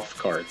were ALF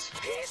cards.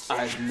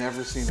 I've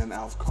never seen an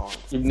ALF card.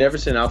 You've never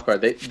seen an ALF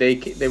card.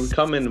 They would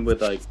come in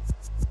with like,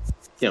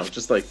 you know,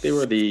 just like they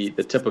were the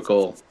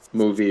typical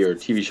movie or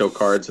TV show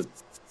cards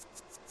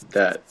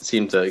that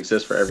seemed to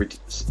exist for every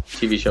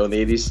TV show in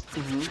the 80s.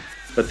 Mm-hmm.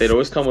 But they'd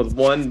always come with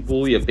one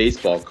Booyah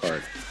baseball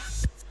card.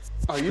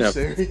 Are you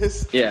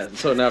serious? Yeah.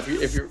 So now,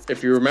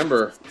 if you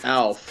remember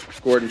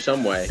Alf, Gordon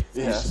Shumway,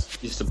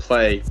 used to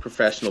play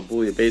professional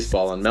Booyah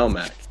baseball on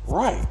Melmac.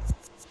 Right.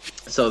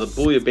 So the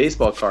Booyah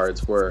baseball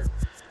cards were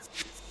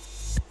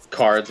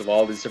cards of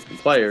all these different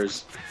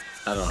players.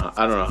 I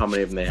don't know how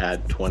many of them they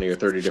had, 20 or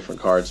 30 different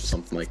cards or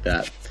something like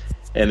that.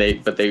 And they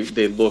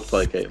looked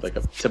like a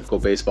typical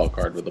baseball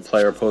card with the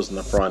player pose in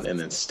the front and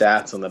then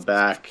stats on the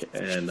back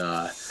and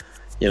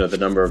you know, the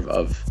number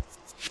of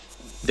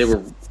they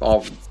were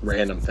all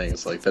random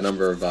things like the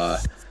number of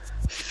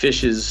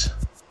fish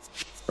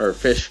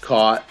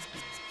caught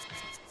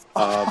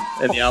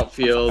in the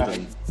outfield.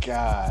 Oh,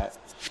 God.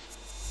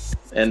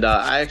 And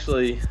I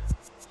actually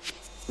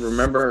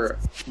remember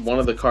one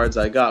of the cards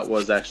I got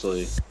was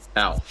actually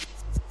Alf,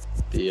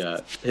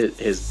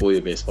 his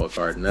Booyah baseball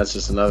card, and that's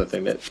just another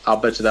thing that I'll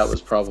bet you that was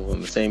probably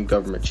in the same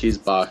government cheese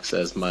box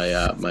as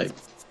my my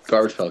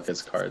Garbage Pail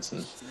Kids cards.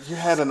 And you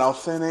had an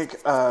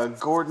authentic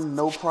Gordon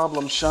No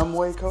Problem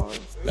Shumway card?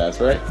 That's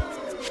right.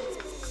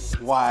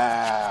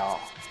 Wow.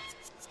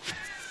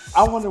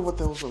 I wonder what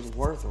those are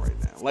worth right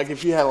now. Like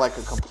if you had like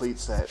a complete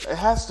set, it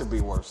has to be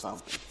worth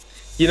something.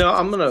 You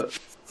know,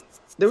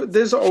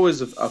 there's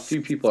always a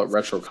few people at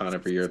RetroCon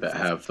every year that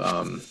have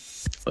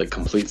like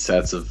complete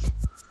sets of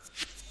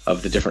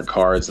the different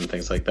cards and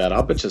things like that.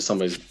 I'll bet you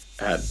somebody's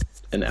had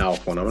an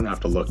ALF one. I'm gonna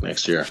have to look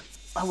next year.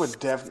 I would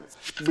definitely,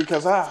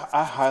 because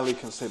I highly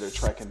consider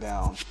tracking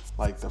down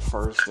like the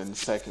first and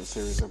second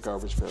series of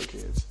Garbage Pail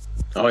Kids.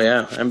 Oh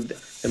yeah, and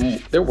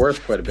they're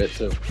worth quite a bit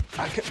too.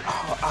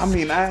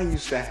 I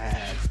used to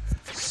have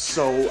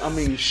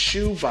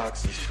shoe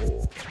boxes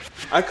full.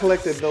 I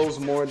collected those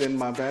more than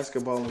my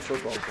basketball and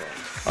football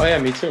cards. Oh yeah,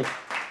 me too.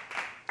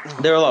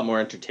 They're a lot more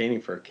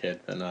entertaining for a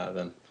kid than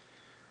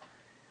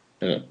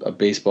a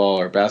baseball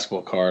or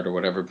basketball card or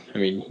whatever. I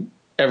mean,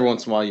 every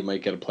once in a while you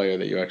might get a player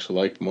that you actually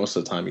like. But most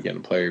of the time you get a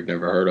player you've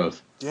never heard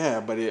of.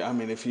 Yeah, but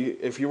if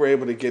you were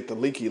able to get the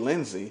Leaky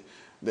Lindsay,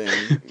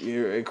 then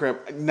you're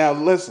incredible. Now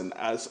listen,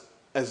 as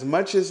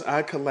much as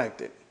I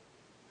collected,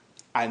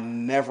 I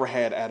never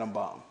had Adam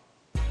Bomb.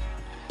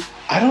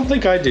 I don't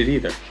think I did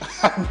either.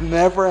 I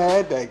never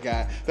had that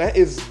guy. That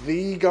is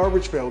the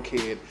Garbage Pail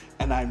Kid,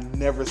 and I've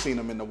never seen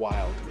him in the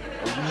wild.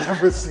 I've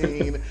never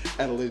seen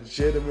a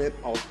legitimate,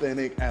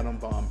 authentic Adam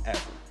Bomb ever.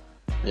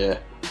 Yeah.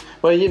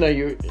 Well, you know,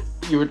 you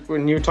were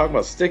when you were talking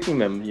about sticking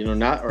them, you know,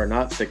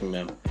 not sticking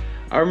them.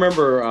 I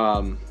remember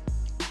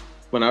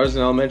when I was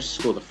in elementary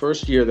school, the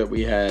first year that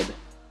we had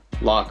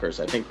lockers.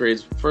 I think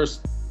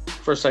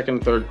first, second,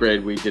 and third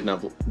grade, we didn't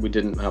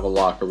have a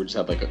locker. We just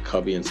had like a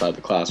cubby inside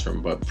the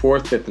classroom. But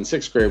fourth, fifth, and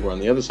sixth grade were on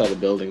the other side of the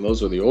building.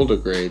 Those were the older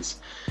grades,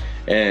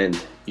 and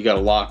you got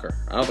a locker.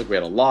 I don't think we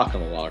had a lock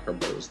on the locker,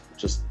 but it was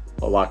just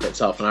a locker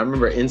itself. And I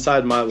remember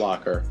inside my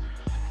locker,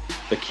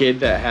 the kid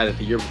that had it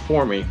the year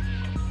before me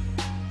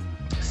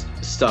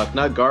stuck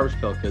not Garbage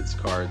Pail Kids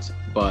cards,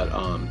 but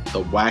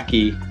the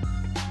wacky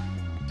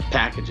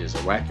packages, or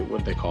wacky, what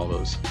do they call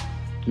those?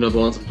 You know the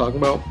ones I'm talking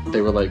about?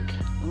 They were like,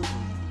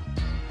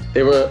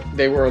 they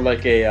were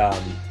like a,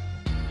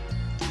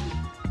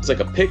 it's like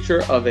a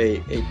picture of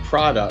a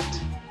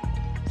product.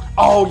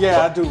 Oh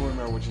yeah, I do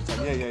remember what you're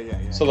talking.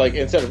 Yeah. So like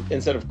instead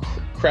of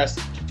Crest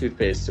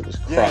toothpaste, it was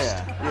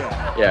Crust.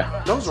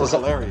 Yeah. Those were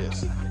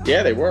hilarious.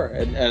 Yeah, they were,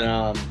 and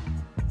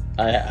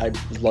I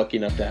was lucky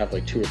enough to have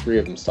like 2 or 3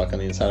 of them stuck on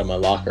the inside of my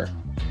locker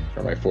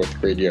for my 4th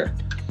grade year.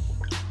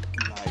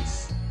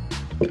 Nice.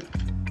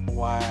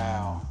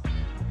 Wow.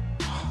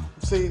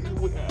 See,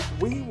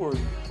 we were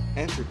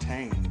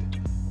entertained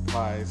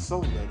by so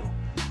little,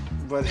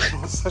 but it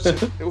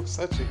was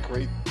such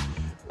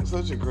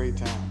a great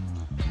time.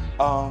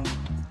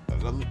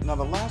 Now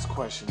the last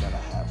question that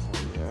I have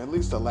for you, at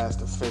least the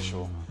last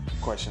official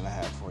question I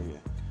have for you,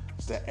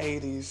 is the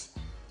 80s.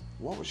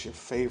 What was your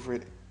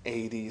favorite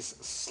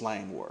 80s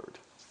slang word?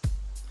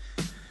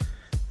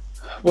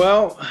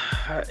 Well,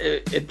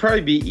 it'd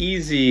probably be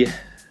easy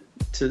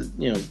to,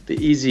 the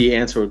easy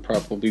answer would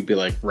probably be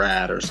like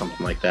rad or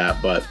something like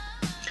that. But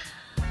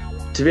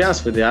to be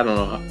honest with you, I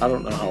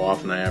don't know how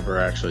often I ever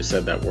actually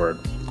said that word.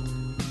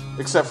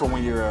 Except for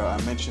when you're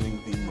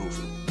mentioning the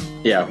movie.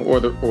 Yeah, or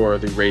the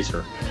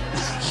Racer.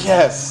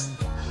 Yes,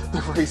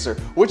 the Racer,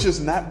 which is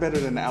not better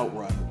than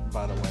Outrun,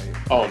 by the way.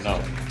 Oh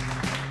no,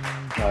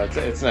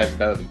 it's not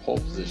better than Pole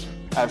Position.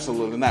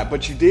 Absolutely not.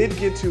 But you did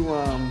get to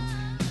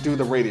do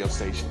the radio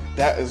station.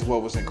 That is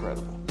what was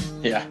incredible.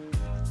 Yeah.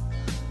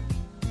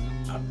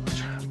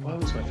 What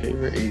was my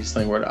favorite 80s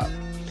slang word?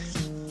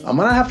 I'm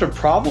gonna have to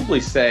probably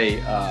say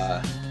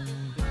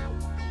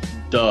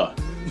duh.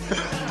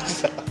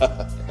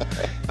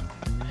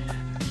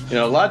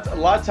 A lot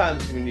of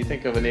times when you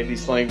think of an 80s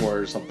slang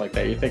word or something like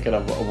that, you're thinking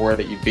of a word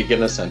that you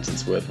begin a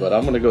sentence with, but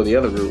I'm gonna go the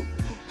other route.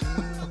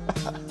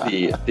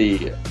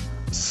 The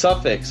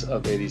suffix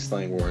of 80s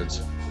slang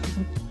words.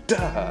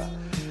 Duh.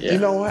 Yeah. You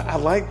know what? I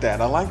like that.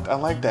 I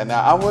like that.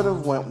 Now I would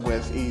have went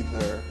with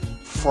either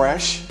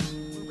fresh.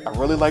 I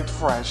really liked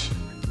fresh,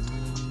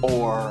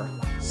 or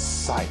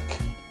psych.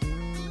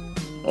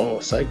 Oh,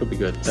 psych would be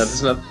good.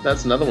 That's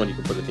another one you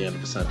could put at the end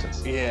of a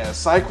sentence. Yeah,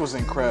 psych was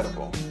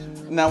incredible.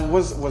 Now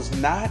was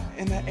not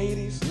in the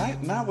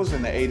 80s. Not was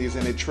in the 80s,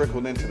 and it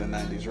trickled into the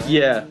 90s, right?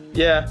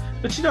 Yeah.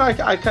 But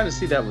I kind of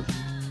see that with,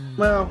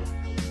 I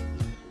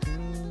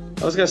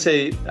was gonna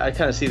say I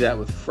kind of see that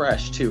with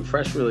Fresh too.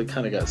 Fresh really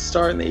kind of got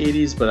started in the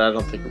 80s, but I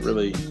don't think it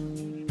really.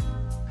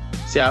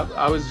 See, I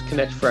always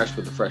connect Fresh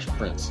with the Fresh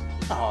Prince.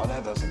 Oh,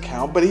 that doesn't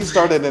count. But he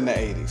started in the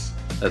 80s.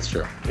 That's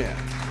true. Yeah.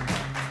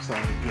 So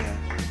yeah,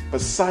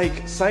 but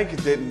Psych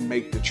didn't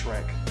make the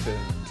trek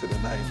to the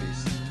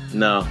 90s.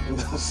 No.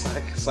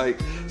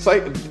 Psych,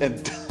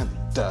 and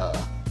duh.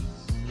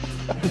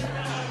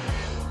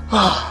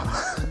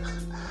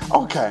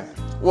 Okay.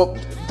 Well,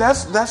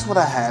 that's what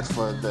I had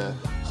for the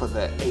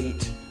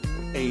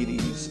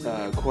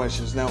 80s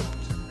questions. Now,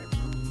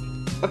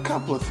 a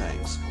couple of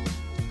things.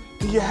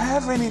 Do you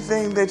have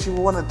anything that you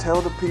want to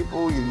tell the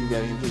people? You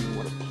got anything you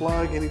want to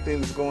plug? Anything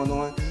that's going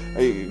on?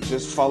 Or you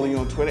just follow you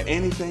on Twitter?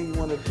 Anything you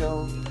want to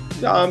tell?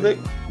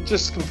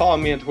 Just can follow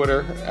me on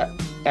Twitter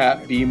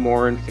at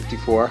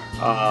bmorin54.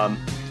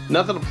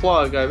 Nothing to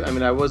plug.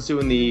 I was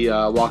doing the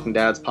Walking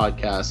Dads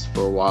podcast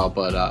for a while,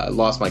 but I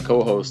lost my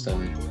co-host,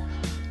 and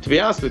to be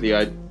honest with you,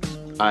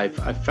 I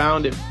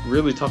found it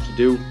really tough to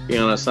do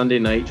being on a Sunday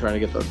night trying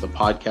to get the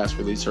podcast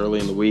released early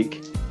in the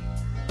week.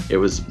 It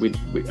was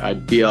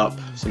I'd be up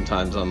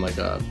sometimes on like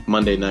a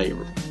Monday night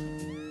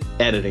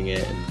editing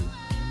it, and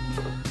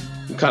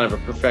I'm kind of a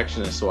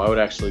perfectionist, so I would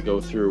actually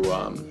go through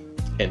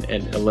and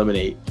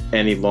eliminate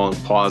any long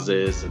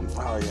pauses. And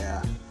oh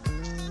yeah.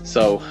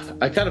 So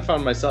I kind of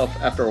found myself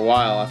after a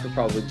while, after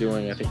probably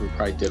doing, I think we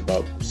probably did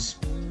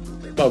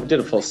we did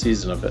a full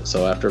season of it.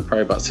 So after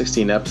probably about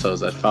 16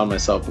 episodes, I found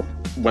myself,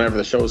 whenever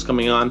the show was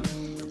coming on,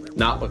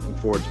 not looking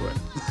forward to it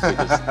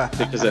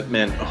because it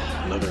meant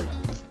another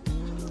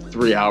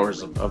 3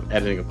 hours of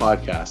editing a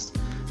podcast.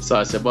 So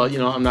I said, well,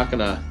 I'm not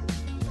gonna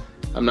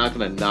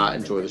not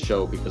enjoy the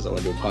show because I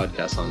want to do a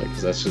podcast on it,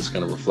 because that's just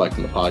gonna reflect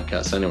in the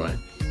podcast anyway.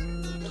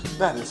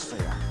 That is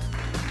fair.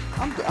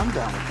 I'm down with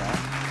that.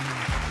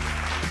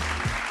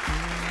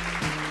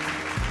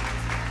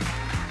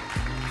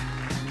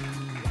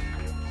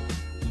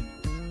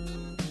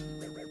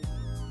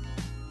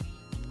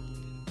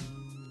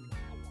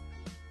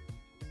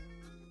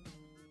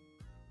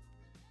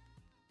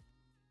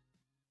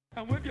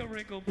 And with your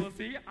wrinkled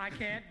pussy, I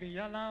can't be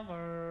your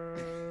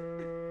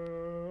lover.